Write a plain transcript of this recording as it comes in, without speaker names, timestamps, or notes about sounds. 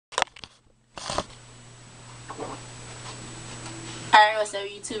Alright, what's up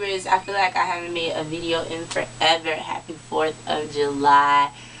YouTubers? I feel like I haven't made a video in forever. Happy 4th of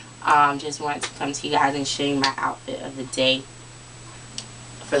July. Just wanted to come to you guys and show you my outfit of the day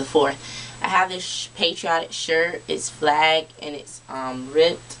for the 4th. I have this patriotic shirt. It's flag and it's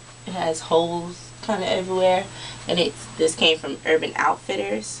ripped. It has holes kind of everywhere. And this came from Urban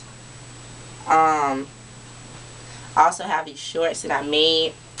Outfitters. I also have these shorts that I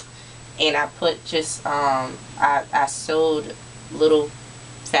made. And I put just, I sewed little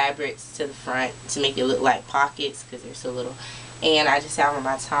fabrics to the front to make it look like pockets because they're so little. And I just have on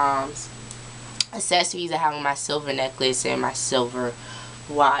my Toms accessories. I have on my silver necklace and my silver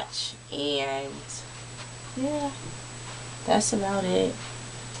watch. And yeah, that's about it.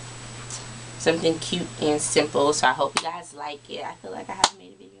 Something cute and simple. So I hope you guys like it. I feel like I haven't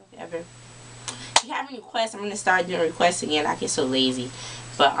made a video ever. If you have any requests, I'm going to start doing requests again. I get so lazy.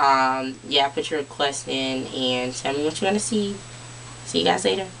 But yeah, put your request in and tell me what you want to see. See you guys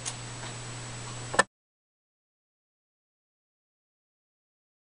later.